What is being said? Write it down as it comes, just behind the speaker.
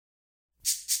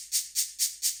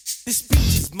This speech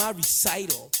is my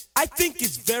recital. I think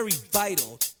it's very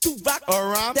vital to rock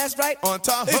around. That's right. On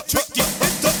time. It's tricky.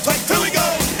 It's uptight. Here we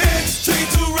go. It's tricky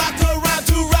to rock around.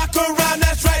 To rock around.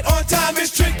 That's right. On time.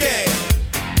 It's tricky.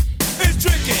 It's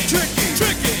tricky. Tricky.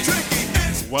 Tricky. Tricky.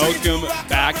 It's Welcome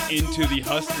back into the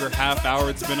Husker Half Hour.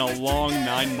 It's been a long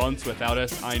 9 months without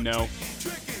us, I know,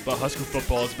 but Husker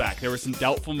football is back. There were some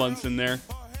doubtful months in there.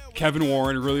 Kevin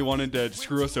Warren really wanted to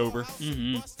screw us over.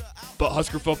 But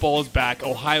Husker football is back.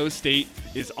 Ohio State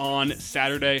is on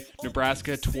Saturday.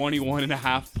 Nebraska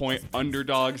 21.5-point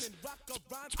underdogs.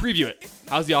 Let's preview it.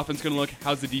 How's the offense going to look?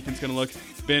 How's the defense going to look?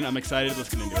 Ben, I'm excited. Let's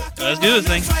get into it. Let's do this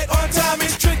thing. right. On time.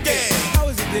 It's tricky. How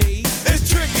is it, Dave? It's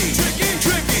tricky. Tricky.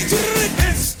 Tricky.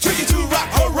 It's tricky to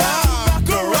rock around. Rock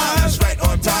around. That's right.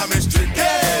 On time. It's tricky.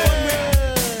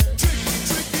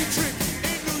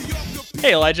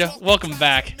 Hey, Elijah. Welcome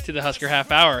back to the Husker Half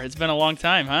Hour. It's been a long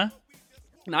time, huh?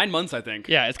 9 months, I think.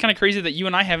 Yeah, it's kind of crazy that you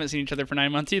and I haven't seen each other for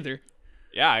 9 months either.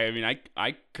 Yeah, I mean,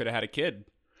 I could have had a kid,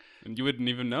 and you wouldn't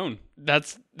even known.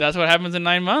 That's what happens in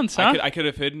 9 months, huh? I could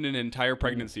have hidden an entire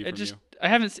pregnancy from you. I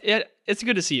haven't. It's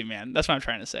good to see you, man. That's what I'm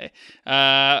trying to say.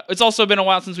 It's also been a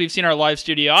while since we've seen our live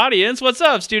studio audience. What's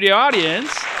up, studio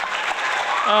audience?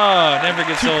 Oh, never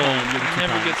gets old.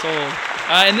 Never gets old.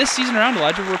 And this season around,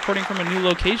 Elijah, we're recording from a new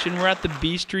location. We're at the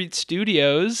B Street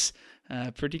Studios.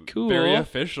 Pretty cool. Very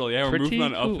official. Yeah, we're Pretty moving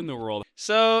on cool. up in the world.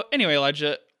 So, anyway,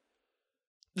 Elijah,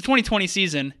 the 2020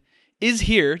 season is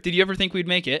here. Did you ever think we'd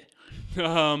make it?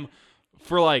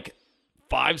 For like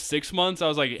 5-6 months, I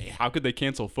was like, how could they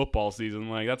cancel football season?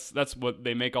 Like that's what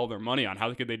they make all their money on.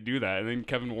 How could they do that? And then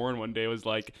Kevin Warren one day was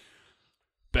like,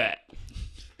 bet.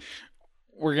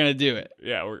 We're gonna do it.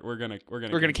 Yeah, we're gonna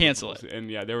cancel it. And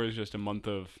yeah, there was just a month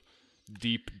of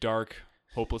deep, dark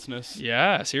hopelessness.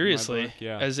 Yeah, seriously. book,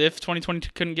 yeah. As if 2020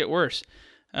 couldn't get worse.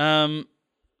 I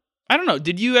don't know.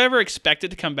 Did you ever expect it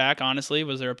to come back, honestly?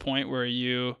 Was there a point where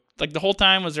you, like the whole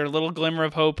time, was there a little glimmer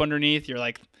of hope underneath? You're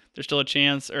like, there's still a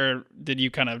chance? Or did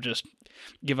you kind of just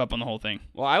give up on the whole thing?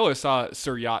 Well, I always saw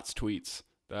Sir Yacht's tweets,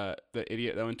 the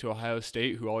idiot that went to Ohio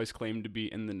State who always claimed to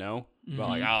be in the know about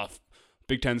like,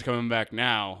 Big Ten's coming back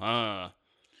now.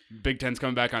 Big Ten's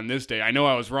coming back on this day. I know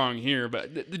I was wrong here,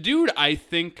 but the dude, I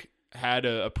think, had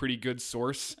a pretty good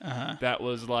source that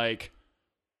was like,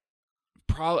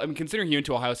 probably. I mean, considering he went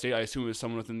to Ohio State, I assume it was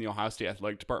someone within the Ohio State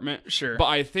athletic department. Sure. But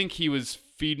I think he was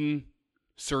feeding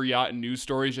Sir Yacht news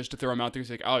stories just to throw him out there.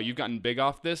 He's like, oh, you've gotten big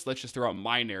off this. Let's just throw out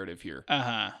my narrative here.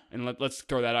 And let's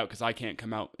throw that out because I can't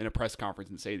come out in a press conference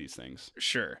and say these things.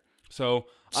 Sure. So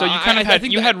you kind of I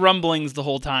think had rumblings the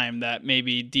whole time that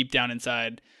maybe deep down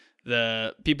inside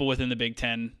the people within the Big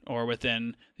Ten or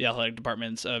within the athletic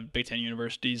departments of Big Ten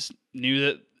universities knew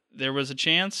that there was a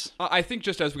chance. I think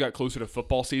just as we got closer to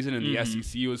football season and the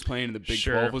SEC was playing and the Big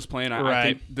 12 was playing, I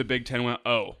think the Big Ten went,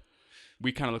 oh,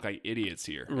 we kind of look like idiots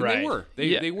here. And Right. they were.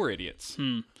 They were idiots.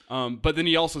 But then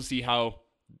you also see how,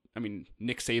 I mean,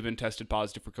 Nick Saban tested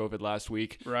positive for COVID last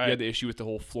week. Right. You had the issue with the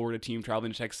whole Florida team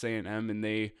traveling to Texas A&M, and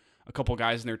a couple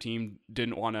guys in their team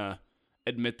didn't want to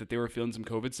admit that they were feeling some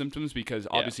COVID symptoms because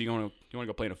obviously you want to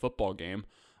go play in a football game.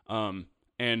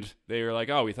 And they were like,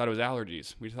 oh, we thought it was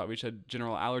allergies. We thought we just had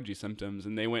general allergy symptoms.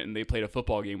 And they went and they played a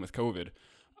football game with COVID.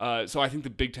 So I think the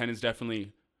Big Ten is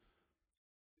definitely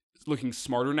looking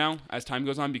smarter now as time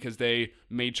goes on because they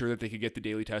made sure that they could get the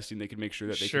daily testing. They could make sure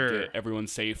that they could get everyone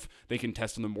safe. They can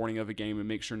test on the morning of a game and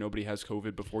make sure nobody has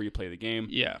COVID before you play the game.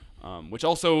 Yeah. Which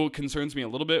also concerns me a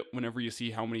little bit whenever you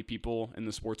see how many people in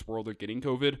the sports world are getting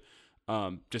COVID.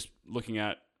 Just looking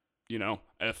at,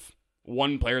 if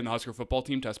one player in the Husker football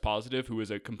team tests positive who is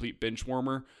a complete bench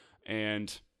warmer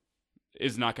and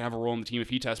is not going to have a role in the team. If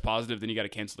he tests positive, then you got to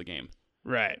cancel the game.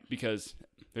 Right. Because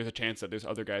there's a chance that there's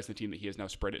other guys in the team that he has now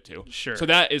spread it to. Sure. So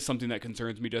that is something that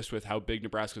concerns me just with how big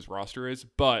Nebraska's roster is.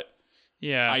 But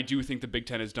yeah, I do think the Big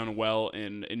Ten has done well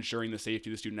in ensuring the safety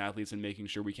of the student athletes and making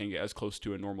sure we can get as close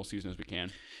to a normal season as we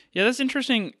can. Yeah, that's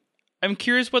interesting. I'm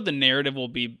curious what the narrative will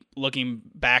be looking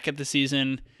back at the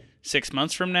season 6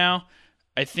 months from now.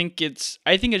 I think it's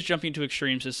jumping to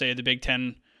extremes to say the Big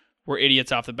Ten were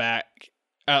idiots off the bat,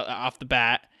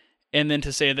 and then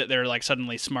to say that they're like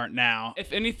suddenly smart now.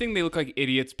 If anything, they look like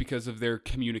idiots because of their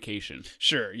communication.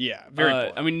 Sure, yeah, very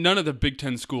poor. I mean, none of the Big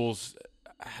Ten schools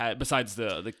had, besides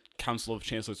the Council of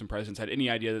Chancellors and Presidents, had any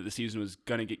idea that the season was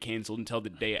going to get canceled until the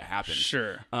day it happened.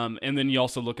 Sure. And then you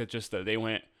also look at just that they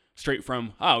went straight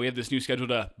from, we have this new schedule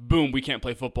to, boom, we can't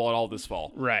play football at all this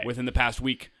fall. Right. Within the past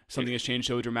week, something has changed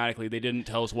so dramatically. They didn't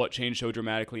tell us what changed so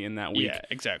dramatically in that week. Yeah,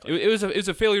 exactly. It was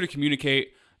a failure to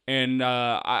communicate, and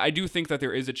I do think that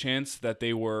there is a chance that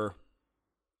they were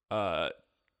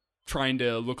trying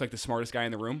to look like the smartest guy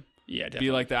in the room. Yeah, definitely.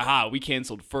 Be like that. We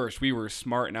canceled first. We were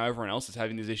smart. Now everyone else is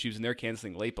having these issues and they're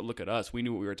canceling late. But look at us. We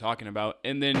knew what we were talking about.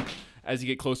 And then as you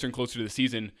get closer and closer to the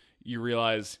season, you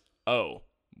realize, oh,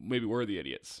 maybe we're the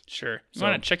idiots. Sure. You So-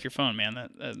 want to check your phone, man.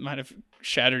 That might have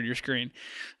shattered your screen.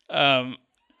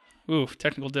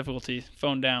 Technical difficulty.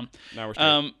 Phone down. Now we're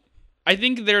straight. I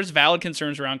think there's valid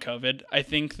concerns around COVID. I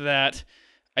think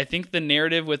the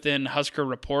narrative within Husker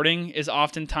reporting is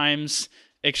oftentimes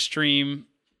extreme.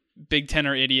 Big Ten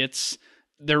are idiots.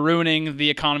 They're ruining the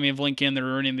economy of Lincoln. They're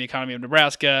ruining the economy of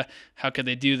Nebraska. How could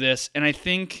they do this? And I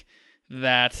think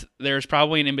that there's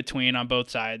probably an in-between on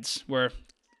both sides where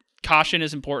caution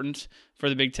is important for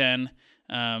the Big Ten,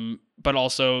 but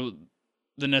also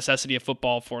the necessity of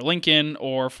football for Lincoln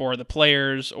or for the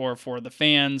players or for the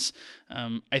fans.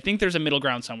 I think there's a middle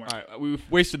ground somewhere. All right, we've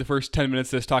wasted the first 10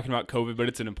 minutes of this talking about COVID, but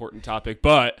it's an important topic.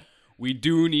 But we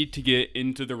do need to get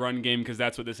into the run game because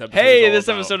that's what this episode is all This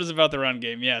about. episode is about the run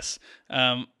game, yes.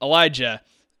 Elijah,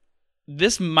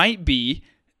 this might be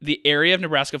the area of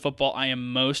Nebraska football I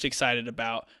am most excited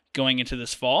about going into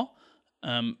this fall.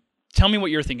 Tell me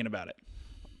what you're thinking about it.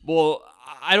 Well,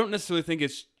 I don't necessarily think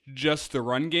it's just the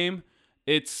run game.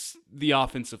 It's the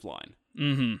offensive line.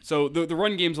 Mm-hmm. So the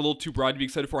run game's a little too broad to be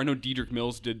excited for. I know Dedrick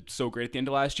Mills did so great at the end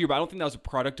of last year, but I don't think that was a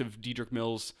product of Dedrick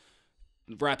Mills'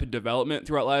 rapid development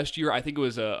throughout last year. I think it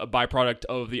was a byproduct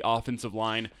of the offensive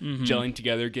line gelling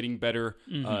together, getting better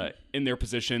in their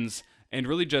positions, and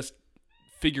really just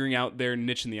figuring out their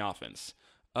niche in the offense.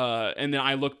 And then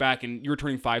I look back, and you're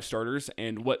returning 5 starters,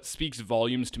 and what speaks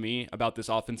volumes to me about this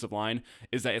offensive line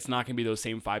is that it's not going to be those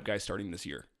same 5 guys starting this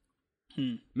year.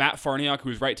 Matt Farniok, who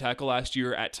was right tackle last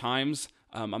year at times,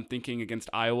 I'm thinking against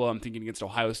Iowa, I'm thinking against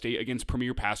Ohio State, against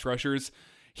premier pass rushers,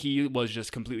 he was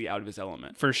just completely out of his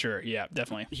element. For sure, yeah,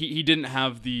 definitely. He didn't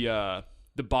have the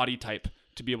body type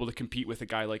to be able to compete with a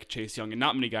guy like Chase Young, and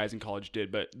not many guys in college did,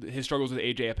 but his struggles with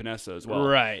AJ Epinesa as well.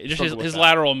 Right, just Struggled with his that.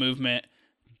 lateral movement,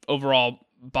 overall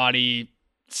body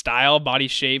style, body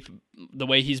shape, the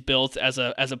way he's built as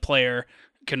a player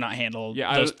could not handle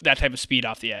that type of speed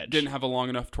off the edge. Didn't have a long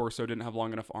enough torso, didn't have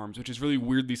long enough arms, which is really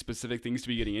weirdly specific things to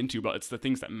be getting into, but it's the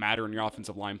things that matter in your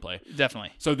offensive line play.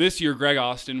 Definitely. So this year, Greg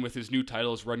Austin, with his new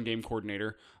title as run game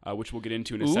coordinator, which we'll get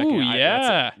into in a second. Ooh,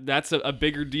 yeah. That's a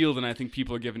bigger deal than I think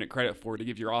people are giving it credit for, to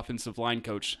give your offensive line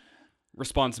coach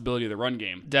responsibility of the run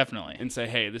game. Definitely. And say,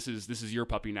 hey, this is your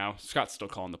puppy now. Scott's still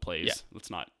calling the plays. Yeah.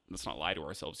 Let's not lie to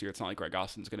ourselves here. It's not like Greg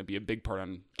Austin's going to be a big part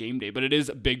on game day, but it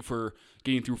is big for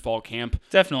getting through fall camp.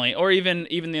 Definitely. Or even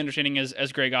the understanding is,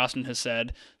 as Greg Austin has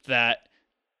said, that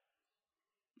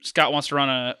Scott wants to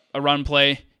run a run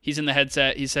play. He's in the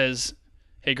headset. He says,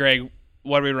 hey, Greg,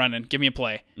 what are we running? Give me a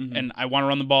play. And I want to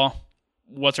run the ball.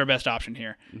 What's our best option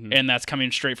here? And that's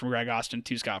coming straight from Greg Austin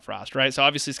to Scott Frost, right? So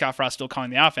obviously Scott Frost still calling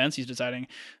the offense. He's deciding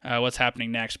what's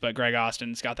happening next, but Greg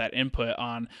Austin's got that input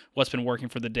on what's been working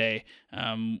for the day,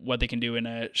 what they can do in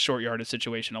a short yardage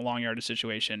situation, a long yardage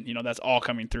situation. That's all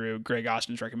coming through Greg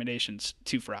Austin's recommendations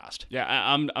to Frost. Yeah,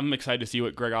 I'm excited to see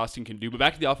what Greg Austin can do. But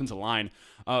back to the offensive line,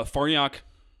 Farniok,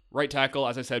 right tackle,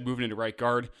 as I said, moving into right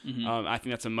guard. I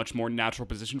think that's a much more natural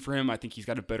position for him. I think he's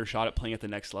got a better shot at playing at the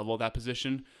next level of that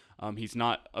position. He's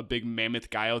not a big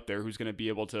mammoth guy out there who's going to be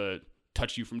able to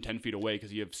touch you from 10 feet away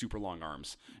because you have super long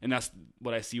arms. And that's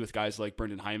what I see with guys like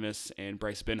Brendan Hymas and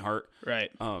Bryce Benhart.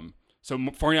 Right. So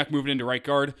Farniok moving into right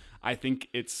guard, I think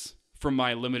it's, from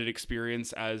my limited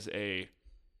experience as a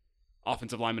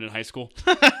offensive lineman in high school,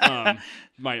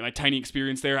 my tiny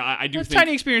experience there, I do think...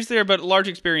 Tiny experience there, but large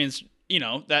experience...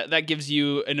 that gives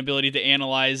you an ability to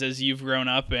analyze as you've grown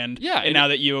up, and now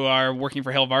that you are working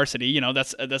for Hale Varsity,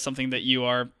 that's something that you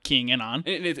are keying in on.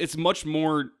 And it's much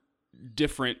more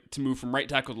different to move from right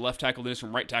tackle to left tackle than it is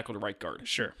from right tackle to right guard.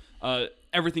 Sure.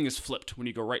 Everything is flipped when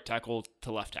you go right tackle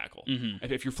to left tackle.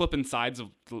 If you're flipping sides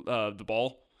of the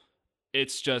ball,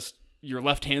 it's just your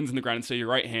left hand's in the ground instead of your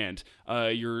right hand.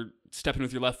 You're stepping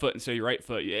with your left foot instead of your right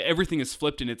foot. Everything is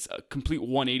flipped, and it's a complete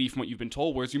 180 from what you've been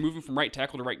told, whereas you're moving from right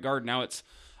tackle to right guard. Now it's,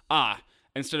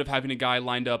 instead of having a guy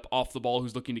lined up off the ball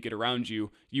who's looking to get around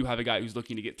you, you have a guy who's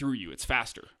looking to get through you. It's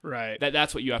faster. Right.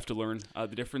 That's what you have to learn, the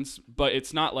difference. But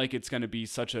it's not like it's going to be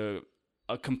such a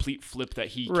complete flip that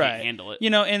he can't handle it.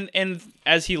 And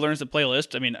as he learns the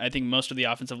playlist, I think most of the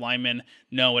offensive linemen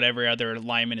know what every other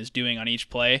lineman is doing on each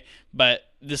play, but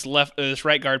this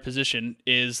right guard position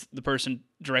is the person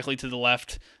directly to the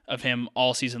left of him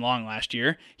all season long last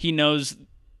year. He knows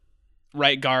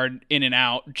right guard in and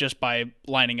out just by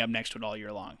lining up next to it all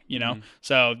year long,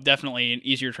 So definitely an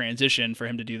easier transition for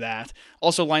him to do that.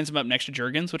 Also lines him up next to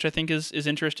Juergens, which I think is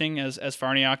interesting as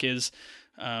Farniok is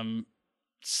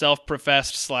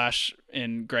self-professed /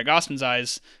 in Greg Austin's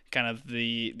eyes, kind of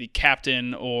the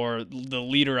captain or the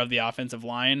leader of the offensive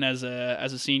line as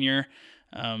a senior.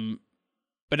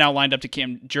 But now lined up to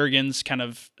Cam Jurgens, kind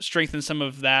of strengthen some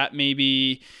of that,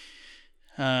 maybe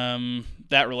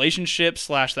that relationship /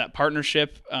 that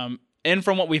partnership. And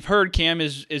from what we've heard, Cam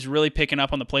is really picking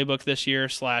up on the playbook this year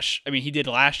 / he did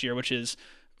last year, which is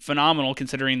phenomenal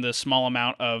considering the small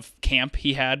amount of camp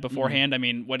he had beforehand.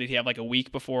 What did he have, like a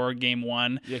week before game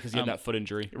 1? Yeah, because he had that foot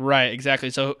injury. Right, exactly.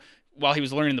 So while he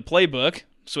was learning the playbook,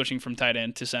 switching from tight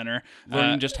end to center,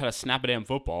 learning just how to snap a damn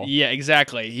football. Yeah,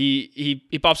 exactly.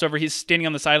 He pops over. He's standing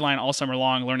on the sideline all summer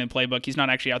long, learning playbook. He's not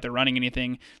actually out there running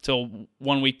anything till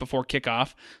 1 week before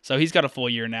kickoff. So he's got a full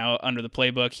year now under the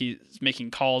playbook. He's making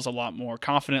calls a lot more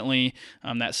confidently.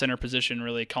 That center position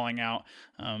really calling out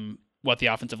what the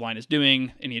offensive line is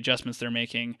doing, any adjustments they're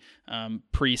making,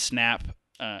 pre-snap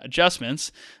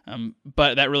adjustments,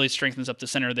 but that really strengthens up the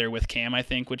center there with Cam, I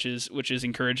think, which is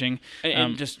encouraging.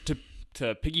 And just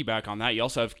to piggyback on that, you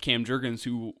also have Cam Jurgens,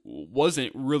 who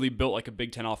wasn't really built like a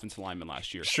Big Ten offensive lineman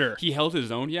last year. Sure. He held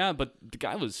his own, yeah, but the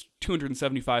guy was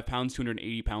 275 pounds,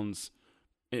 280 pounds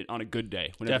on a good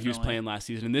day whenever he was playing last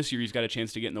season. And this year he's got a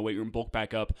chance to get in the weight room, bulk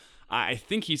back up. I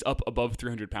think he's up above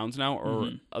 300 pounds now,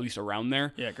 or at least around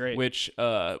there. Yeah, great. Which,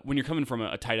 when you're coming from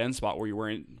a tight end spot where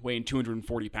you're weighing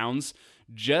 240 pounds,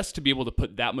 just to be able to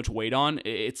put that much weight on,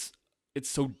 it's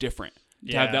so different.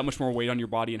 To have that much more weight on your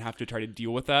body and have to try to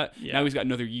deal with that. Yeah. Now he's got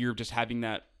another year of just having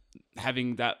that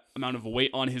amount of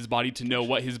weight on his body to know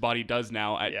what his body does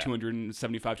now at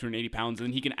 275, 280 pounds. And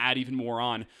then he can add even more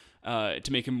on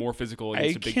to make him more physical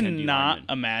against a Big Ten D lineman. I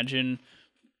cannot imagine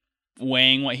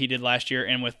weighing what he did last year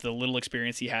and with the little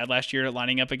experience he had last year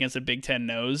lining up against a Big Ten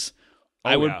nose.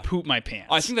 I would poop my pants.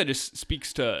 I think that just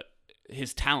speaks to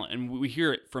his talent. And we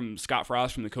hear it from Scott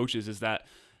Frost, from the coaches, is that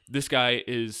this guy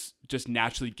is just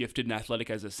naturally gifted and athletic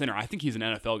as a center. I think he's an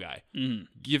NFL guy.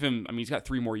 Give him, he's got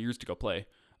 3 more years to go play.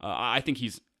 I think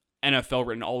he's NFL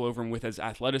written all over him with his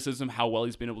athleticism, how well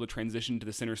he's been able to transition to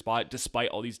the center spot despite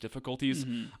all these difficulties.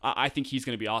 I think he's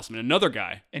going to be awesome. And another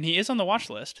guy. And he is on the watch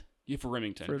list. Yeah, for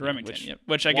Remington.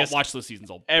 Which I guess watch list season's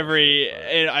all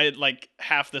like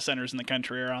half the centers in the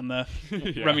country are on the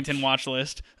Remington watch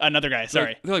list. Another guy,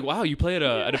 sorry. They're like, wow, you play at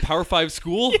a Power 5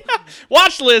 school?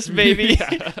 Watch list, baby.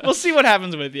 We'll see what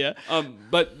happens with you.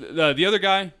 But the other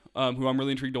guy, who I'm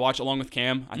really intrigued to watch, along with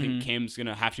Cam, I think Cam's going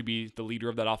to have to be the leader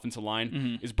of that offensive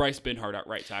line, is Bryce Benhart at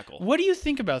right tackle. What do you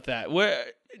think about that?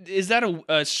 Is that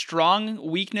a strong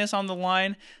weakness on the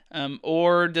line,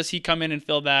 or does he come in and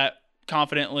fill that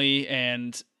confidently?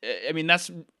 And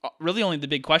that's really only the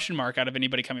big question mark out of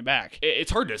anybody coming back.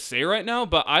 It's hard to say right now,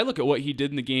 but I look at what he did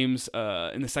in the games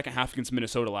in the second half against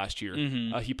Minnesota last year.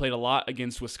 He played a lot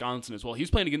against Wisconsin as well. He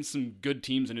was playing against some good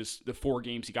teams in the 4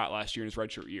 games he got last year in his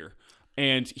redshirt year.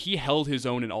 And he held his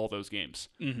own in all those games.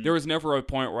 There was never a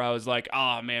point where I was like,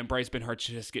 oh man, Bryce Benhart's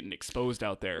just getting exposed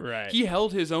out there. Right. He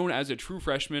held his own as a true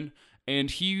freshman,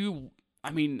 and he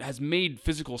has made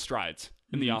physical strides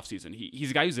in the offseason.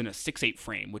 He's a guy who's in a 6'8"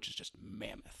 frame, which is just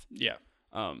mammoth. Yeah.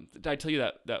 Did I tell you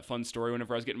that fun story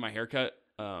whenever I was getting my haircut?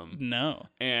 No.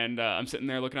 And I'm sitting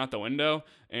there looking out the window,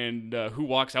 and who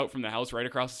walks out from the house right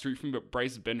across the street from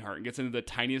Bryce Benhart and gets into the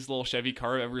tiniest little Chevy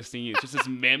car I've ever seen. It's just this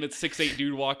mammoth 6'8"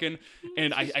 dude walking,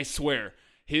 and I swear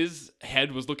his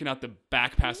head was looking out the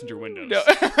back passenger windows. No.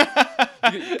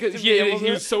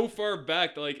 He was so far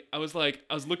back that I was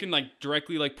looking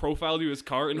directly profile to his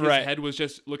car, and his head was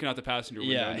just looking out the passenger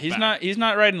window. Yeah, he's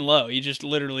not riding low. He just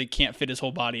literally can't fit his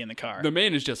whole body in the car. The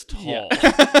man is just tall.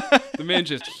 The man's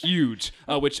just huge.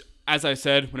 Which, as I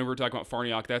said, whenever we're talking about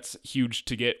Farniok, that's huge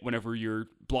to get whenever you're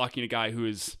blocking a guy who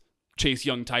is Chase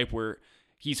Young type, where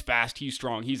he's fast, he's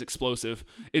strong, he's explosive.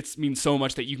 It means so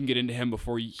much that you can get into him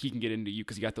before he can get into you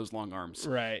because you got those long arms.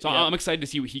 Right. So I'm excited to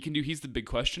see what he can do. He's the big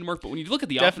question mark. But when you look at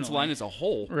the offensive line as a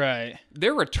whole, right,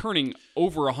 they're returning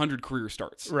over 100 career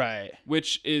starts. Right.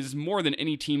 Which is more than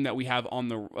any team that we have on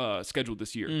the schedule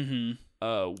this year.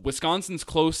 Wisconsin's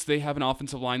close. They have an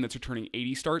offensive line that's returning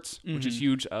 80 starts, which is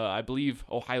huge. I believe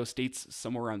Ohio State's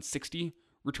somewhere around 60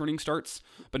 returning starts,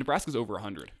 but Nebraska's over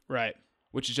 100. Right.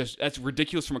 Which is that's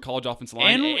ridiculous from a college offensive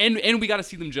line. And we got to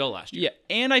see them gel last year.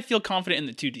 Yeah, and I feel confident in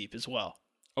the 2 deep as well.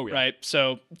 Oh, yeah. Right?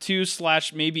 So 2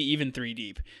 / maybe even 3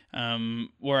 deep,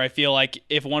 where I feel like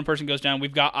if one person goes down,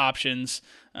 we've got options.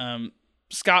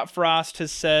 Scott Frost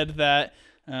has said that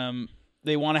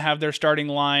they want to have their starting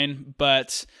line,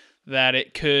 but that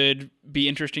it could be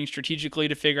interesting strategically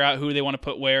to figure out who they want to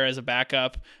put where as a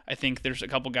backup. I think there's a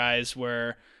couple guys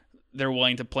where they're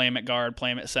willing to play him at guard,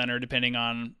 play him at center, depending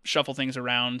on shuffle things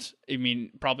around. I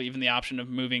mean, probably even the option of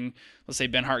moving, let's say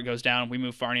Ben Hart goes down, we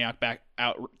move Farniok back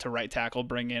out to right tackle,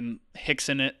 bring in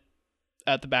Hickson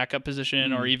at the backup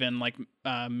position, or even like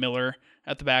Miller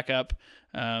at the backup.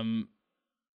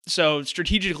 So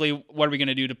strategically, what are we going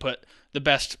to do to put the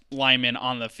best linemen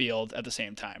on the field at the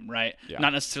same time, right? Yeah.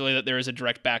 Not necessarily that there is a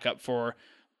direct backup for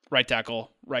right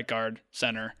tackle, right guard,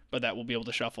 center, but that we'll be able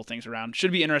to shuffle things around.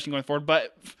 Should be interesting going forward.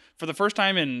 But for the first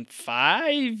time in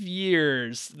 5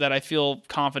 years that I feel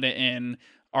confident in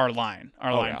our line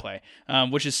play,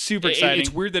 which is super exciting.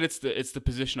 It's weird that it's the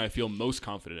position I feel most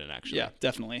confident in, actually. Yeah,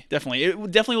 definitely.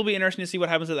 It definitely will be interesting to see what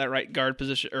happens at that right guard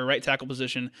position or right tackle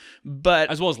position, but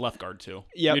As well as left guard, too.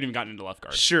 Yep. We haven't even gotten into left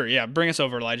guard. sure, yeah. Bring us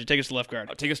over, Elijah. Take us to left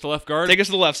guard. Take us to left guard. Take us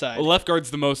to the left side. Well, left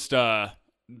guard's the most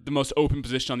open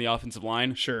position on the offensive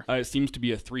line. Sure. It seems to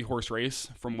be a 3-horse race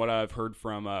from what I've heard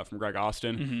from Greg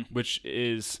Austin, Mm-hmm. which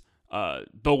is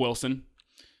Bo Wilson,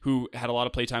 who had a lot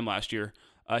of playtime last year.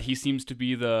 He seems to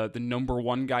be the number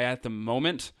one guy at the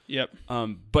moment. Yep.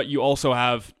 But you also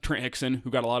have Trent Hickson, who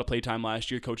got a lot of playtime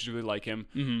last year. Coaches really like him.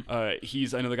 Mm-hmm.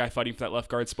 He's another guy fighting for that left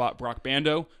guard spot. Brock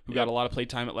Bando, who got a lot of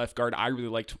playtime at left guard. I really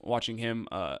liked watching him.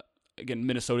 Again,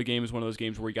 Minnesota game is one of those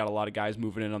games where he got a lot of guys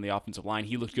moving in on the offensive line.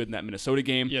 He looked good in that Minnesota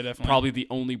game. Yeah, definitely. Probably the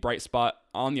only bright spot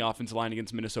on the offensive line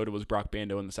against Minnesota was Brock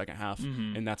Bando in the second half,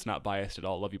 and that's not biased at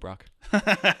all. Love you, Brock.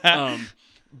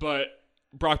 But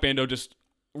Brock Bando just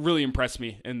really impressed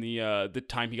me in the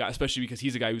time he got, especially because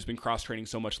he's a guy who's been cross-training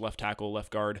so much left tackle, left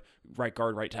guard,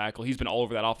 right tackle. He's been all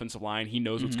over that offensive line. He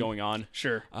knows what's going on.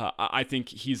 Sure. I think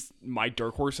he's my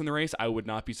dark horse in the race. I would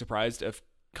not be surprised if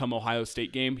come Ohio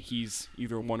State game, he's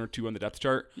either 1 or 2 on the depth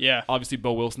chart. Yeah. Obviously,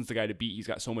 Bo Wilson's the guy to beat. He's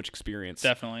got so much experience.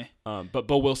 Definitely. But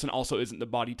Bo Wilson also isn't the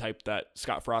body type that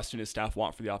Scott Frost and his staff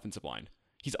want for the offensive line.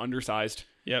 He's undersized.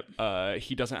 Yep.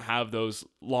 He doesn't have those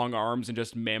long arms and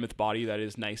just mammoth body that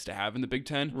is nice to have in the Big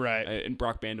Ten. Right. And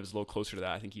Brock Bando is a little closer to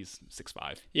that. I think he's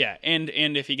 6'5". Yeah, and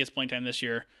if he gets playing time this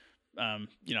year, does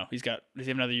he have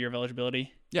another year of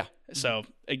eligibility? Yeah. So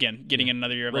again, getting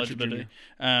another year of Redshirt eligibility.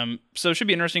 So it should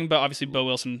be interesting. But obviously, Bo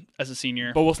Wilson as a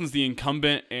senior. Bo Wilson's the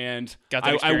incumbent, and Got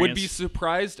that I would be experience.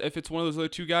 surprised if it's one of those other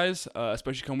two guys,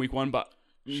 especially come week 1. But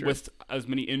with as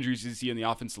many injuries as you see in the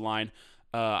offensive line,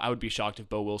 I would be shocked if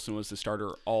Bo Wilson was the starter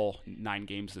all 9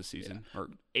 games this season, or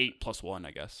 8 plus 1,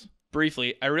 I guess.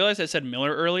 Briefly, I realized I said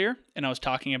Miller earlier, and I was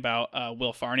talking about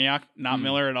Will Farniok, not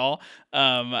Miller at all.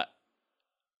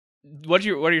 What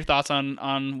are your thoughts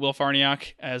on Will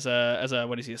Farniok as a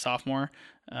what is he, a sophomore?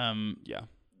 Yeah,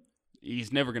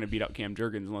 he's never going to beat out Cam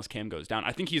Jurgens unless Cam goes down.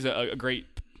 I think he's a great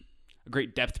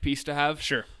depth piece to have.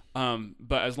 Sure.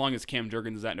 But as long as Cam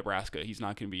Jurgens is at Nebraska, he's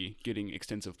not going to be getting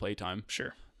extensive play time.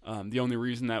 Sure. The only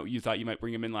reason that you thought you might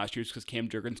bring him in last year is because Cam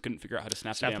Jurgens couldn't figure out how to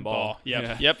snap the Snap damn the ball.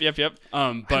 Yeah. Yep.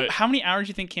 But How many hours do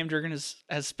you think Cam Jurgens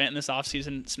has spent in this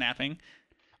offseason snapping?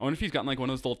 I wonder if he's gotten like one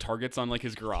of those little targets on like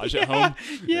his garage at home.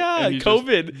 Yeah, And he's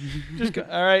COVID.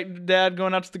 All right, Dad,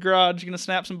 going out to the garage. You're gonna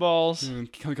snap some balls. And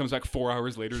he comes back 4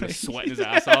 hours later, just sweating his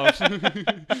ass off.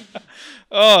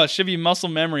 Oh, it should be muscle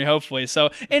memory, hopefully. So,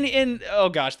 and oh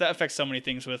gosh, that affects so many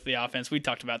things with the offense. We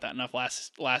talked about that enough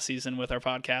last season with our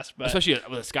podcast, but Especially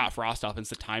with a Scott Frost offense,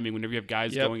 the timing, whenever you have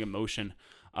guys Yep. going in motion.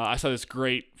 I saw this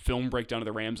great film breakdown of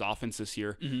the Rams offense this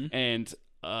year, and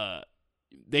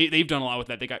they've done a lot with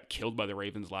that. They got killed by the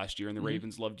Ravens last year, and the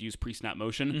Ravens love to use pre-snap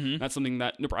motion. That's something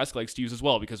that Nebraska likes to use as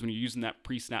well, because when you're using that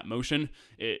pre-snap motion,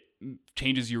 it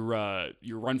changes your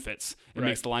run fits. It Right.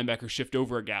 makes the linebacker shift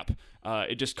over a gap.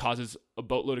 It just causes a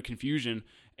boatload of confusion.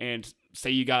 And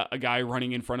say you got a guy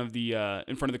running in front of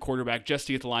the quarterback just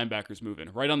to get the linebackers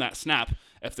moving. Right on that snap,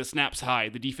 if the snap's high,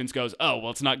 the defense goes, oh, well,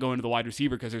 it's not going to the wide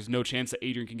receiver because there's no chance that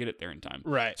Adrian can get it there in time.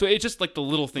 Right. So it's just like the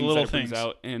little things little that it brings things.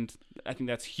 out, and I think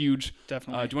that's huge.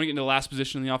 Definitely. Do you want to get into the last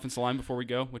position in the offensive line before we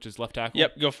go, which is left tackle?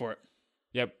 Yep, go for it.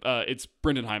 Yep. It's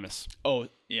Brendan Hymas. Oh,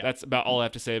 yeah. That's about all I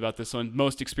have to say about this one.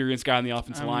 Most experienced guy on the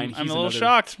offensive line. I'm a little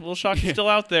shocked. A little shocked he's still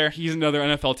out there. He's another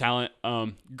NFL talent.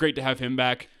 Great to have him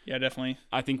back. Yeah, definitely.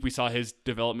 I think we saw his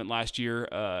development last year.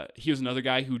 He was another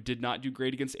guy who did not do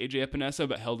great against AJ Epinesa,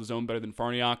 but held his own better than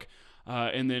Farniok.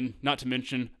 And then, not to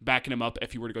mention, backing him up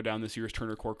if he were to go down this year is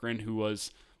Turner Corcoran, who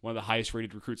was one of the highest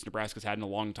rated recruits Nebraska's had in a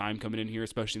long time coming in here,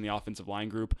 especially in the offensive line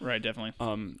group. Right,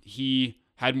 definitely. He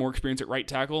had more experience at right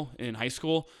tackle in high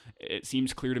school. It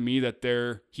seems clear to me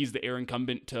that he's the heir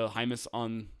incumbent to Hymas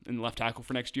in left tackle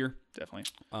for next year. Definitely.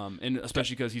 And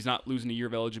especially because he's not losing a year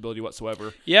of eligibility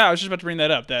whatsoever. Yeah, I was just about to bring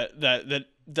that up. That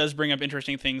does bring up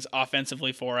interesting things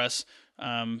offensively for us.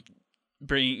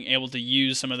 Being able to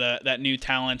use some of that new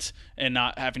talent and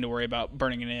not having to worry about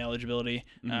burning any eligibility.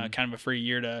 Kind of a free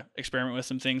year to experiment with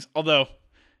some things. Although,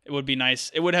 It would be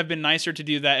nice. It would have been nicer to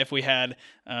do that if we had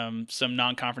some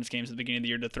non-conference games at the beginning of the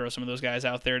year to throw some of those guys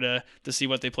out there to see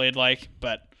what they played like.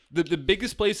 But the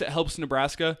biggest place that helps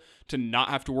Nebraska to not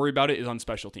have to worry about it is on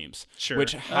special teams. Sure.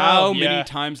 Which how yeah. many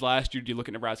times last year do you look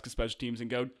at Nebraska special teams and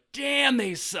go, damn,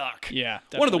 they suck? Yeah, One of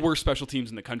the definitely. worst special teams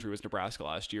in the country was Nebraska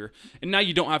last year. And now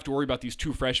you don't have to worry about these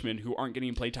 2 freshmen who aren't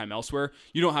getting playtime elsewhere.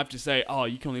 You don't have to say, oh,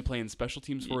 you can only play in special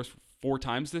teams for us 4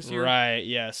 times this year. Right,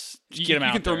 yes. You, Get them you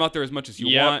out can throw there. them out there as much as you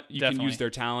Yep, want. You can definitely. use their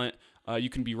talent. You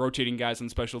can be rotating guys on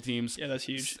special teams. Yeah, that's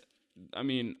huge. I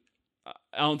mean,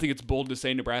 I don't think it's bold to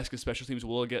say Nebraska's special teams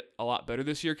will get a lot better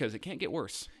this year because it can't get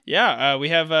worse. Yeah, we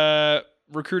have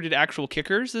recruited actual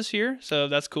kickers this year, so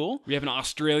that's cool. We have an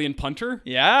Australian punter.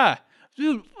 Yeah.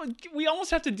 Dude, we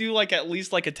almost have to do at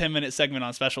least a 10-minute segment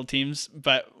on special teams,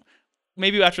 but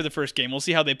maybe after the first game. We'll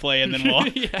see how they play, and then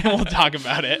we'll talk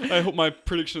about it. I hope my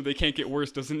prediction of they can't get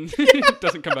worse doesn't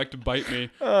doesn't come back to bite me.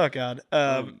 Oh, God.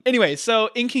 Anyway, so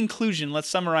in conclusion, let's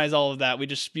summarize all of that. We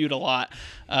just spewed a lot.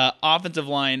 Offensive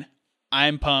line,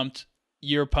 I'm pumped.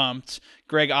 You're pumped.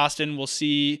 Greg Austin, we'll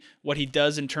see what he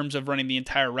does in terms of running the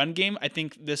entire run game. I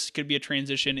think this could be a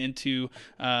transition into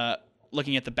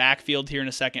looking at the backfield here in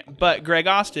a second. But Greg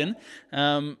Austin,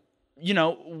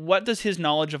 what does his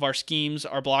knowledge of our schemes,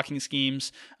 our blocking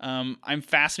schemes? I'm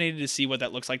fascinated to see what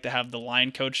that looks like to have the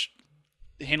line coach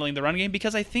handling the run game,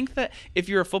 because I think that if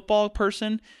you're a football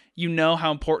person, you know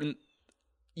how important,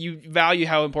 you value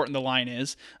how important the line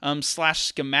is, /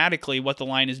 schematically what the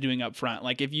line is doing up front.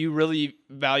 Like if you really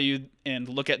value and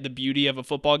look at the beauty of a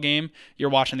football game, you're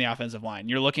watching the offensive line.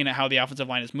 You're looking at how the offensive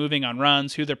line is moving on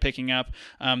runs, who they're picking up.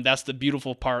 That's the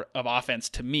beautiful part of offense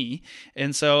to me.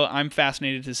 And so I'm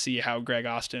fascinated to see how Greg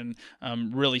Austin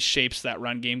really shapes that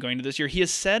run game going into this year. He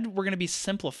has said we're going to be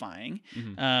simplifying,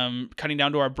 cutting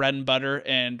down to our bread and butter.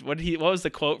 And what was the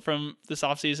quote from this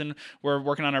offseason? We're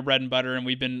working on our bread and butter, and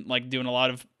we've been doing a lot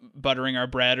of buttering our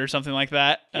bread or something like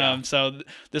that. Yeah. So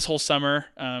this whole summer,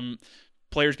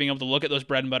 players being able to look at those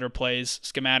bread and butter plays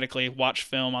schematically, watch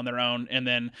film on their own, and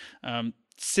then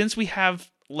since we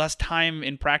have less time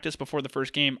in practice before the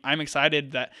first game, I'm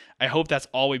excited that I hope that's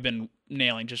all we've been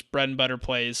nailing, just bread and butter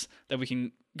plays that we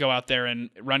can go out there and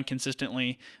run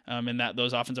consistently, and that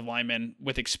those offensive linemen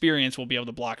with experience will be able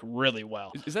to block really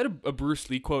well. Is that a Bruce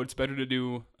Lee quote? It's better to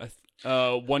do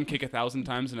one kick 1,000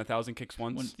 times than 1,000 kicks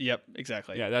once. Yep,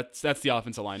 exactly. Yeah, that's the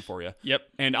offensive line for you. Yep.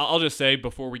 And I'll just say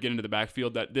before we get into the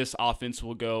backfield that this offense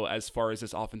will go as far as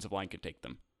this offensive line can take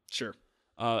them. Sure.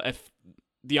 If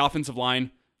the offensive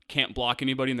line can't block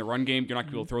anybody in the run game, you're not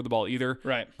going to be able to throw the ball either.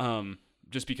 Right.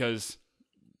 Just because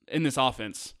in this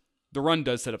offense, the run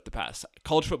does set up the pass.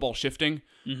 College football shifting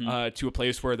to a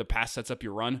place where the pass sets up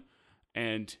your run.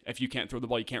 And if you can't throw the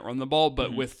ball, you can't run the ball.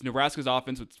 But with Nebraska's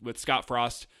offense, with Scott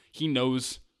Frost, he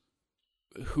knows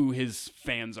who his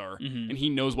fans are, and he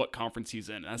knows what conference he's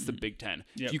in. That's the Big Ten.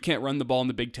 Yep. If you can't run the ball in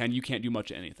the Big Ten, you can't do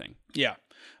much of anything. Yeah.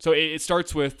 So it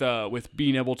starts with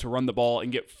being able to run the ball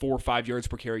and get 4 or 5 yards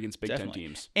per carry against Big Definitely. Ten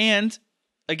teams. And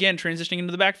again, transitioning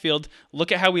into the backfield,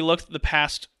 look at how we looked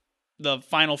the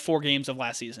final 4 games of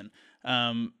last season.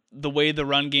 The way the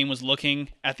run game was looking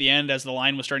at the end as the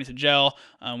line was starting to gel,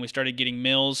 we started getting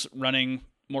Mills running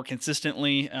more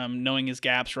consistently, knowing his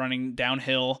gaps, running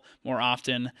downhill more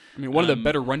often. I mean, one of the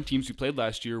better run teams we played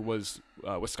last year was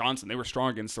Wisconsin. They were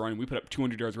strong against the run. We put up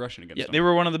 200 yards rushing against them. They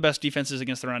were one of the best defenses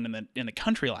against the run in the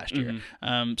country last year.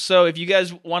 So if you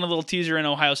guys want a little teaser in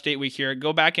Ohio State week here,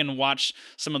 go back and watch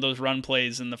some of those run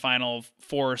plays in the final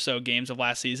 4 or so games of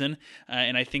last season,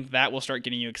 and I think that will start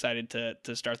getting you excited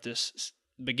to start this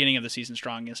beginning of the season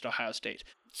strong against Ohio State.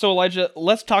 So Elijah,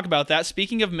 let's talk about that.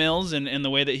 Speaking of Mills and the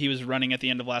way that he was running at the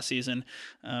end of last season,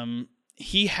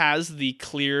 he has the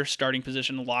clear starting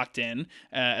position locked in,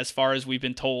 as far as we've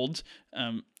been told,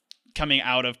 coming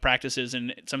out of practices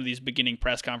and some of these beginning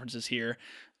press conferences here.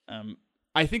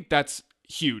 I think that's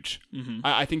huge.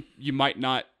 I think you might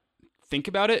not think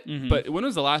about it, but when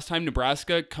was the last time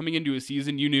Nebraska coming into a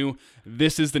season you knew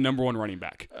this is the number 1 running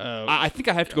back? I think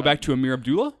I have to go back to Amir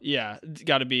Abdullah. Yeah, it's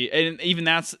got to be, and even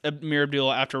that's Amir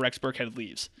Abdullah after Rex Burkhead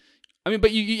leaves. I mean,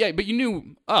 but you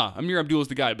knew Amir Abdullah is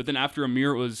the guy. But then after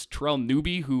Amir, it was Terrell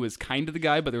Newby, who was kind of the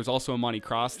guy, but there was also Amani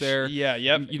Cross there. Yeah,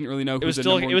 yep. You didn't really know who It was the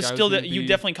still, number it one was guy still, gonna you be.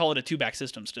 definitely call it a 2-back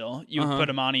system still. You put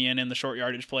Amani in the short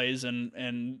yardage plays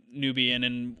and Newby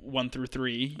in 1 through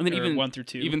 3, And then even 1 through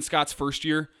 2. Even Scott's first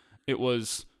year, it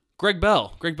was Greg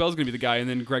Bell. Greg Bell's going to be the guy, and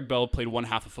then Greg Bell played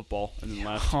 1/2 of football and then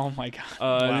left. Oh my God.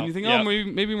 And then you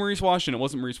think, maybe Maurice Washington. It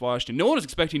wasn't Maurice Washington. No one was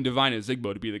expecting Divine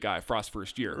Zigbo to be the guy Frost's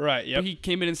first year. Right, yep. But he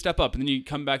came in and stepped up, and then you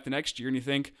come back the next year and you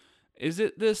think, is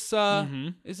it this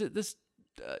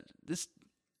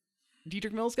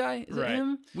Dietrich Mills guy? Is Right. it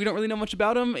him? We don't really know much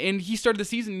about him, and he started the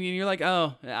season, and you're like,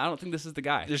 oh, I don't think this is the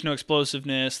guy. There's no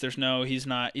explosiveness. He's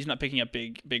not picking up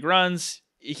big runs.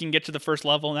 He can get to the first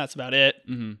level, and that's about it.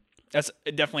 Mm-hmm. That's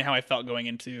definitely how I felt going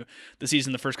into the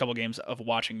season, the first couple games of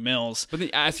watching Mills. But then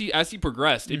as he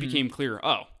progressed, it Mm-hmm. became clear,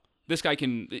 oh, this guy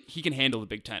can handle the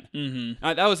Big Ten. Mm-hmm.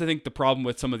 That was, I think, the problem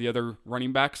with some of the other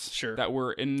running backs Sure. that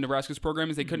were in Nebraska's program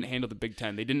is they couldn't handle the Big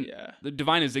Ten. They didn't. Yeah. The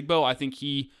Divine Azigbo, I think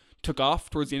he took off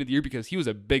towards the end of the year because he was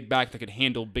a big back that could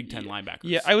handle Big Ten linebackers.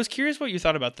 Yeah, I was curious what you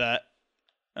thought about that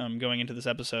going into this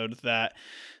episode, that,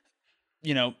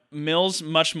 Mills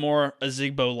much more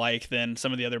Azigbo-like than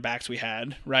some of the other backs we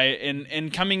had, right?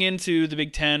 And coming into the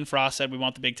Big Ten, Frost said we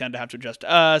want the Big Ten to have to adjust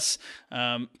to us.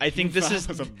 I think this That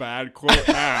was a bad quote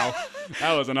now.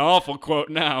 That was an awful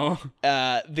quote now.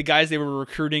 the guys they were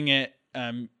recruiting at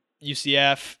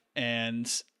UCF and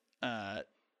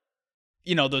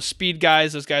those speed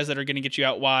guys, those guys that are going to get you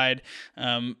out wide.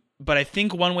 But I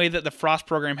think one way that the Frost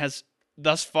program has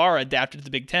thus far adapted to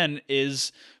the Big Ten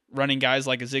is running guys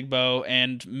like Azigbo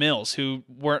and Mills, who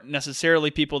weren't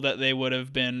necessarily people that they would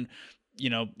have been,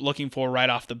 looking for right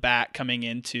off the bat coming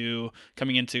into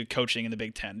coaching in the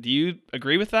Big Ten. Do you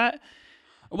agree with that?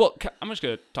 Well, I'm just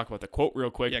going to talk about the quote real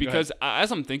quick, Yeah, go because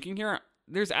as I'm thinking here,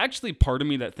 there's actually part of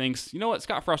me that thinks, you know what,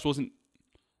 Scott Frost wasn't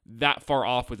that far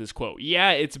off with his quote.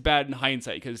 Yeah, it's bad in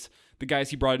hindsight because the guys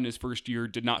he brought in his first year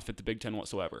did not fit the Big Ten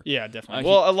whatsoever. Yeah, definitely.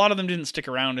 Well, a lot of them didn't stick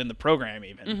around in the program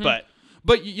even,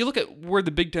 But you look at where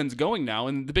the Big Ten's going now,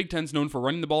 and the Big Ten's known for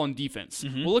running the ball and defense.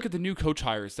 Well, look at the new coach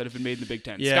hires that have been made in the Big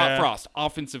Ten. Yeah. Scott Frost,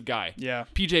 offensive guy. Yeah.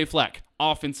 PJ Fleck,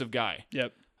 offensive guy.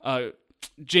 Yep.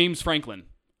 James Franklin,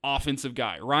 offensive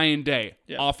guy. Ryan Day,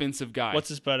 Yeah. offensive guy. What's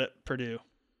his butt at Purdue?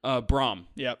 Braum.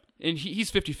 Yep. And he's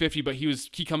 50-50, but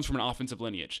he comes from an offensive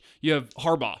lineage. You have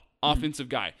Harbaugh, offensive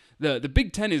guy. The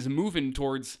Big Ten is moving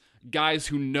towards guys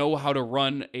who know how to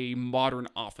run a modern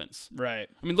offense. Right.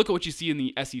 I mean, look at what you see in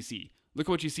the SEC. Look at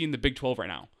what you see in the Big 12 right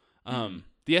now.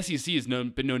 The SEC has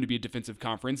been known to be a defensive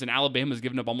conference, and Alabama's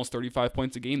given up almost 35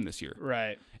 points a game this year.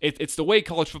 Right. It's the way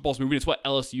college football's moving. It's what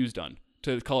LSU's done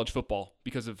to college football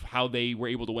because of how they were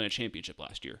able to win a championship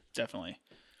last year. Definitely.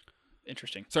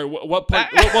 Interesting. Sorry, what point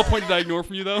did I ignore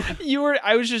from you though?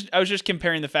 I was just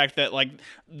comparing the fact that like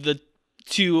the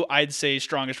two I'd say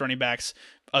strongest running backs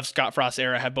of Scott Frost's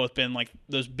era have both been like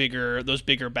those bigger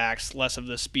backs, less of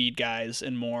the speed guys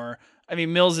and more. I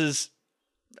mean, Mills is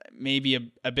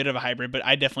maybe a bit of a hybrid, but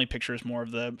I definitely picture as more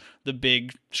of the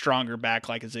big, stronger back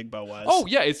like Azigbo was. Oh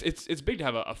yeah, it's big to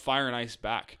have a fire and ice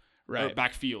back. Right. Or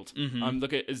backfield.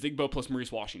 Look at Azigbo plus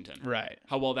Maurice Washington. Right.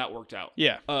 How well that worked out.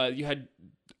 Yeah. You had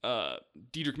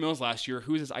Dietrich Mills last year.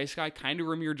 Who is his ice guy? Kind of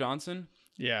Ramir Johnson.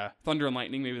 Yeah. Thunder and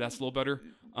Lightning, maybe that's a little better.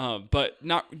 But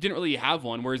didn't really have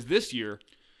one. Whereas this year,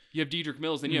 you have Dietrich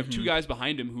Mills, then you have two guys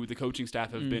behind him who the coaching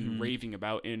staff have been raving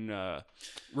about in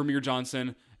Ramir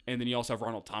Johnson, and then you also have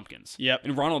Ronald Tompkins. Yep.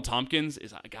 And Ronald Tompkins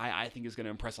is a guy I think is going to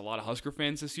impress a lot of Husker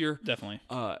fans this year. Definitely.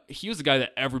 He was a guy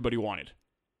that everybody wanted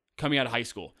coming out of high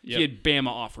school. Yep. He had Bama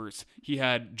offers. He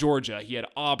had Georgia. He had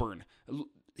Auburn.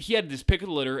 He had this pick of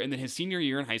the litter, and then his senior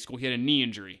year in high school, he had a knee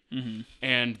injury,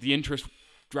 and the interest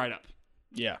dried up.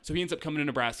 Yeah. So he ends up coming to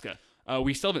Nebraska.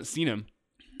 We still haven't seen him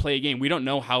play a game. We don't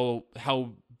know how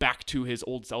back to his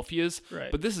old self he is.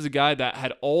 Right. But this is a guy that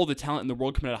had all the talent in the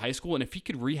world coming out of high school, and if he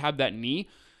could rehab that knee,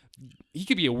 he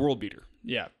could be a world beater.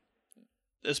 Yeah.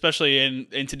 Especially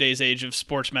in today's age of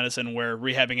sports medicine where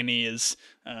rehabbing a knee is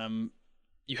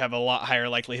you have a lot higher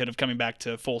likelihood of coming back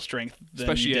to full strength than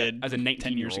Especially you did as a 10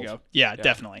 years 19-year-old. ago. Yeah,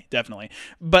 definitely.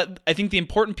 But I think the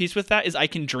important piece with that is I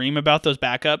can dream about those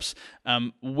backups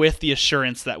with the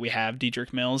assurance that we have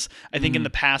Dietrich Mills. I think in the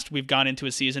past we've gone into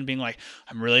a season being like,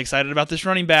 I'm really excited about this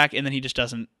running back, and then he just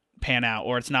doesn't pan out,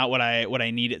 or it's not what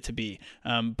I need it to be.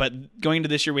 But going into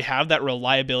this year, we have that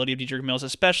reliability of Dietrich Mills,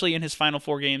 especially in his final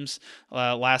 4 games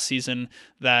last season,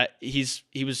 that he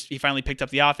finally picked up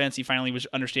the offense. He finally was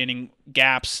understanding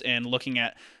gaps and looking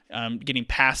at getting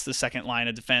past the second line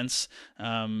of defense,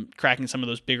 cracking some of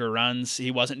those bigger runs. He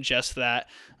wasn't just that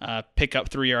pick up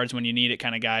 3 yards when you need it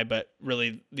kind of guy, but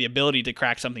really the ability to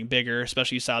crack something bigger,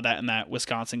 especially you saw that in that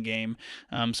Wisconsin game,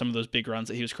 some of those big runs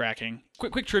that he was cracking.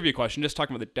 Quick trivia question, just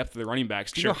talking about the depth of the running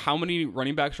backs. Do you know how many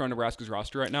running backs are on Nebraska's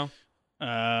roster right now?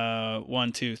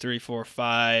 1, 2, 3, 4,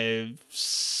 5,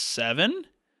 7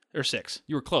 or 6.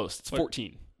 You were close. It's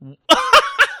 14.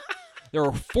 There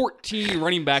are 14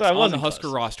 running backs So I on the wasn't Husker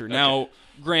close. roster. Now,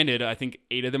 granted, I think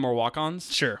 8 of them are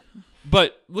walk-ons. Sure.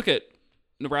 But look at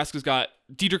Nebraska's got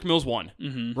Dietrich Mills 1,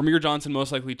 Ramir Johnson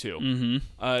most likely 2.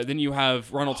 Then you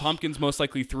have Ronald Tompkins most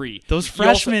likely 3. Those You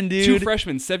also- freshmen, dude. 2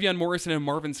 freshmen, Sevion Morrison and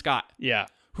Marvin Scott. Yeah.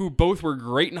 who both were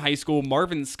great in high school.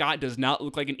 Marvin Scott does not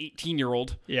look like an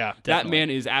 18-year-old. Yeah, That definitely. man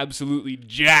is absolutely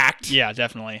jacked. Yeah,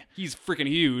 definitely. He's freaking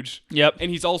huge. Yep.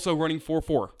 And he's also running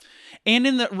 4.4. And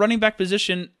in the running back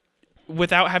position,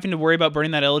 without having to worry about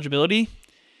burning that eligibility,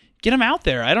 get him out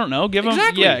there. I don't know. Give him.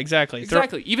 Exactly. Yeah, exactly.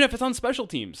 Exactly. Even if it's on special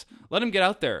teams, let him get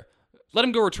out there. Let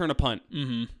him go return a punt.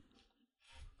 Mm-hmm.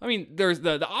 I mean, there's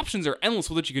the options are endless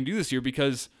with what you can do this year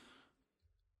because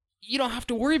you don't have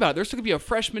to worry about it. There's still going to be a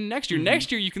freshman next year.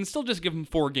 Next year, you can still just give him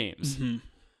 4 games. Mm-hmm.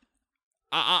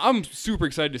 I'm super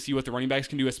excited to see what the running backs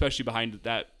can do, especially behind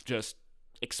that just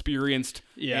experienced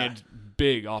and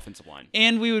big offensive line.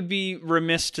 And we would be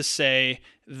remiss to say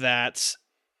that,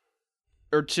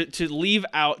 or to leave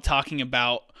out talking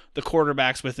about the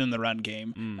quarterbacks within the run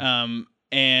game.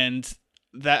 And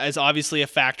that is obviously a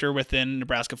factor within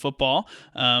Nebraska football.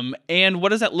 And what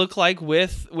does that look like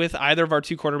with either of our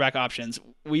 2 quarterback options?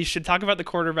 We should talk about the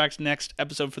quarterbacks next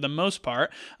episode for the most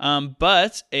part.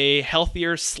 But a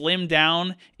healthier, slimmed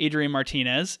down Adrian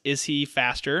Martinez, is he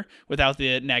faster without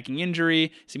the nagging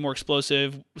injury? Is he more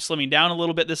explosive, slimming down a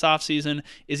little bit this offseason?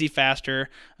 Is he faster?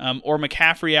 Or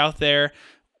McCaffrey out there?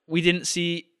 We didn't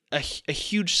see a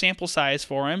huge sample size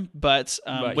for him, but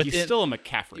he's still a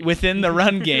McCaffrey. Within the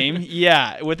run game,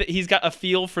 he's got a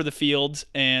feel for the field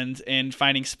and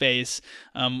finding space.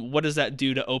 What does that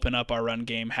do to open up our run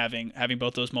game? Having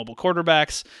both those mobile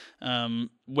quarterbacks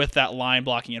with that line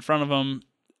blocking in front of them,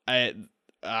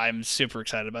 I'm super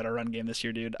excited about our run game this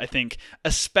year, dude. I think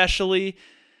especially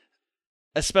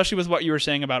with what you were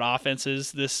saying about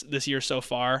offenses this year so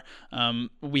far,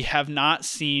 we have not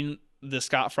seen the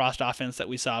Scott Frost offense that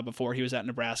we saw before he was at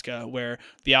Nebraska, where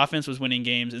the offense was winning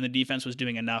games and the defense was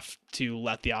doing enough to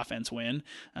let the offense win.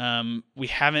 We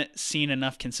haven't seen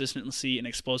enough consistency and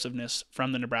explosiveness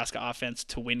from the Nebraska offense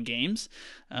to win games.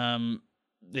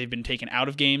 They've been taken out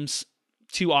of games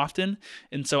too often.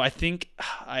 And so I think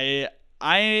I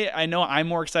know I'm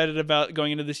more excited about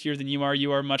going into this year than you are.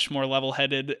 You are much more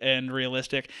level-headed and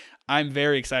realistic. I'm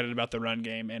very excited about the run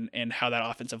game and how that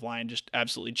offensive line just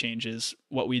absolutely changes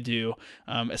what we do,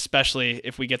 especially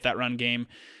if we get that run game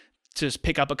to just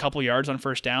pick up a couple yards on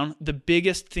first down. The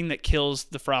biggest thing that kills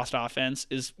the Frost offense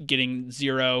is getting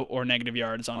 0 or negative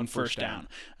yards on first down.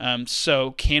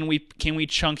 So can we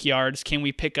chunk yards? Can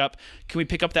we pick up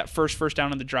that first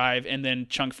down on the drive and then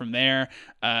chunk from there?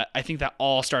 I think that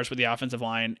all starts with the offensive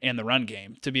line and the run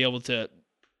game to be able to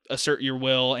assert your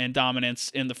will and dominance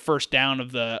in the first down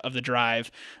of the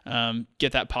drive,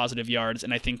 get that positive yards,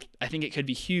 and I think it could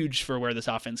be huge for where this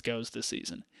offense goes this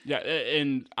season. Yeah,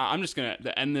 and I'm just gonna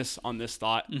end this on this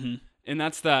thought, and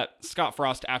that's that Scott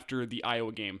Frost after the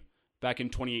Iowa game back in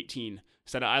 2018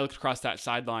 said I looked across that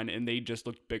sideline and they just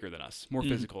looked bigger than us, more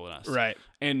physical than us. Right.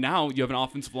 And now you have an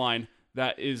offensive line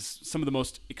that is some of the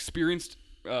most experienced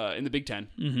in the Big Ten.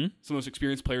 Some of the most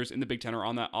experienced players in the Big Ten are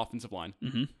on that offensive line,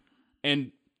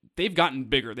 and they've gotten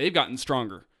bigger. They've gotten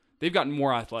stronger. They've gotten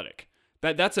more athletic.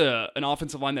 That's an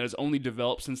offensive line that has only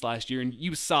developed since last year. And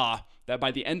you saw that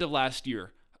by the end of last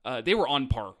year, they were on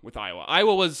par with Iowa.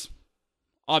 Iowa was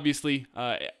obviously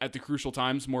at the crucial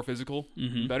times more physical,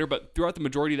 and better. But throughout the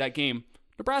majority of that game,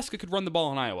 Nebraska could run the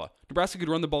ball in Iowa. Nebraska could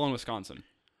run the ball in Wisconsin.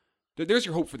 There's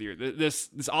your hope for the year. This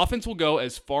offense will go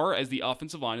as far as the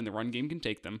offensive line and the run game can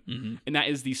take them, and that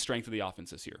is the strength of the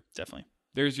offense this year. Definitely.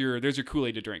 There's your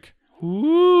Kool-Aid to drink.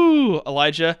 Ooh,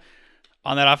 Elijah,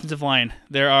 on that offensive line,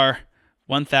 there are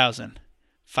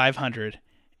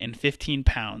 1,515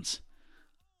 pounds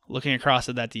looking across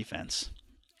at that defense.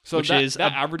 So that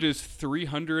averages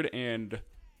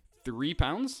 303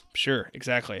 pounds? Sure,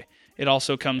 exactly. It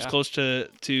also comes close to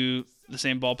the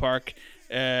same ballpark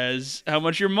as how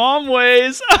much your mom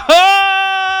weighs. Oh!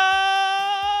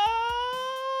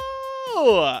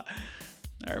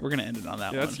 All right, we're going to end it on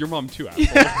that one. That's your mom too, asshole.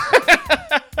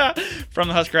 From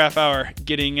the Husker Half Hour,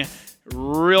 getting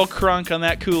real crunk on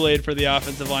that Kool-Aid for the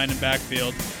offensive line and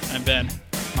backfield. I'm Ben.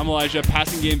 I'm Elijah.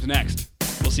 Passing games next.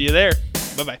 We'll see you there.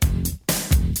 Bye-bye.